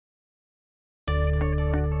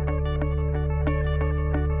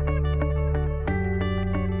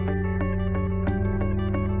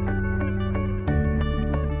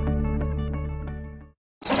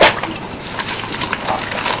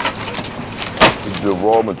The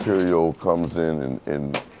raw material comes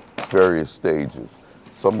in various stages.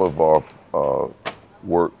 Some of our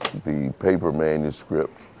work, the paper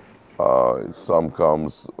manuscript, some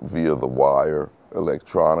comes via the wire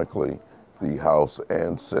electronically, the House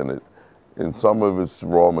and Senate, and some of it's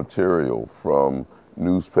raw material from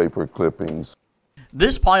newspaper clippings.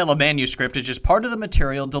 This pile of manuscript is just part of the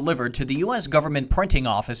material delivered to the U.S. Government Printing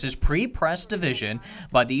Office's pre-press division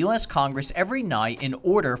by the U.S. Congress every night in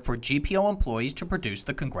order for GPO employees to produce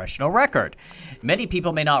the Congressional Record. Many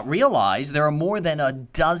people may not realize there are more than a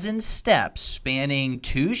dozen steps spanning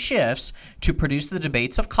 2 shifts to produce the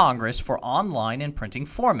debates of Congress for online and printing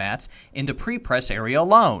formats in the pre-press area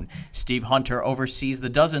alone. Steve Hunter oversees the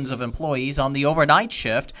dozens of employees on the overnight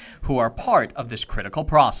shift who are part of this critical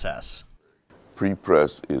process.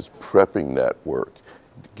 Pre-press is prepping that work,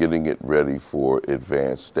 getting it ready for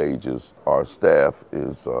advanced stages. Our staff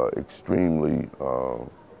is extremely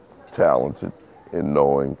talented in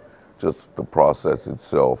knowing just the process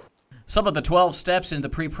itself. Some of the 12 steps in the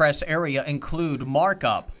pre-press area include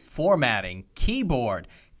markup, formatting, keyboard,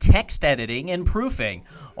 text editing, and proofing.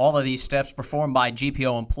 All of these steps performed by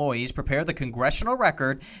GPO employees prepare the Congressional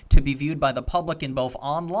Record to be viewed by the public in both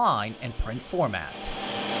online and print formats.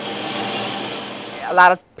 A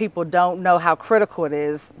lot of people don't know how critical it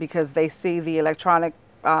is because they see the electronic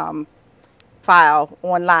file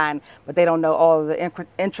online, but they don't know all of the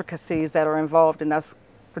intricacies that are involved in us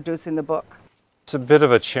producing the book. It's a bit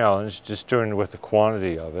of a challenge just doing with the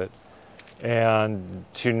quantity of it and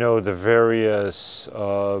to know the various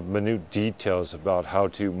minute details about how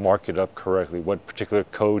to mark it up correctly, what particular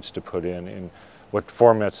codes to put in and what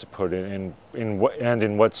formats to put in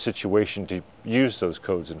what situation to use those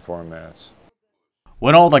codes and formats.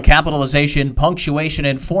 When all the capitalization, punctuation,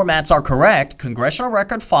 and formats are correct, Congressional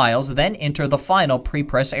Record files then enter the final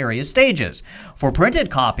pre-press area stages. For printed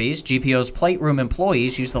copies, GPO's plate room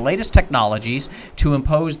employees use the latest technologies to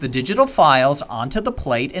impose the digital files onto the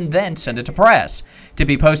plate and then send it to press. To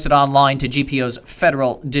be posted online to GPO's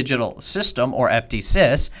Federal Digital System, or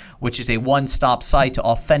FDSys, which is a one-stop site to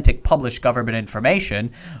authentic published government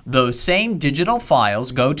information, those same digital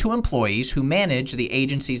files go to employees who manage the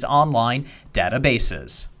agency's online databases.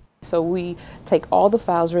 So we take all the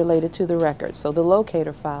files related to the record, so the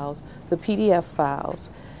locator files, the PDF files,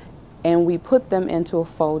 and we put them into a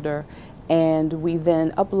folder, and we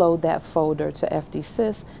then upload that folder to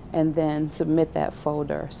FDSys and then submit that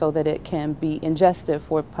folder so that it can be ingested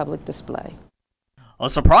for public display. A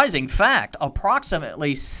surprising fact,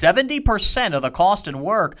 approximately 70% of the cost and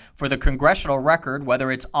work for the Congressional Record, whether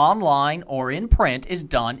it's online or in print, is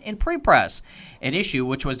done in pre-press, an issue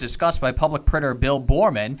which was discussed by public printer Bill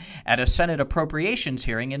Borman at a Senate Appropriations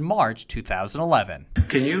hearing in March 2011.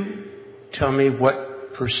 Can you tell me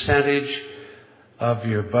what percentage of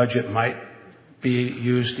your budget might be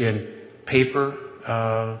used in paper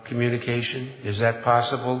communication? Is that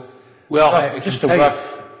possible? Well, just a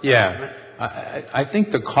rough... Yeah. I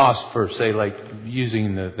think the cost for, say, like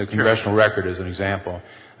using the Congressional Record as an example,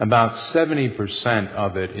 about 70%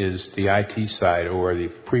 of it is the IT side or the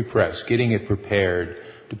pre-press, getting it prepared,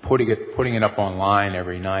 to putting it up online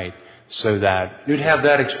every night so that... You'd have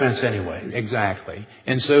that expense anyway. Exactly.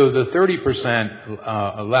 And so the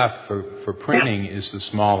 30% left for printing is the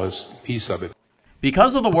smallest piece of it.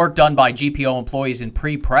 Because of the work done by GPO employees in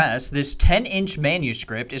pre-press, this 10-inch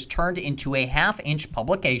manuscript is turned into a half-inch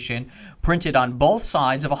publication printed on both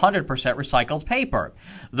sides of 100% recycled paper.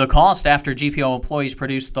 The cost after GPO employees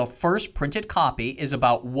produce the first printed copy is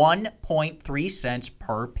about 1.3 cents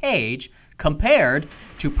per page, compared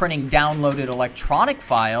to printing downloaded electronic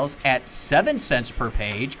files at 7 cents per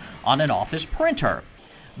page on an office printer.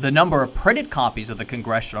 The number of printed copies of the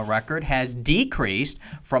Congressional Record has decreased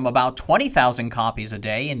from about 20,000 copies a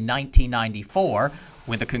day in 1994,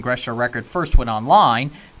 when the Congressional Record first went online,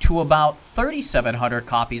 to about 3,700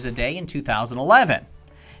 copies a day in 2011.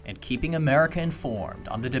 And keeping America informed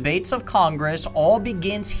on the debates of Congress all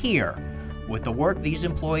begins here, with the work these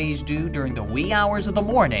employees do during the wee hours of the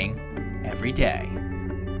morning every day.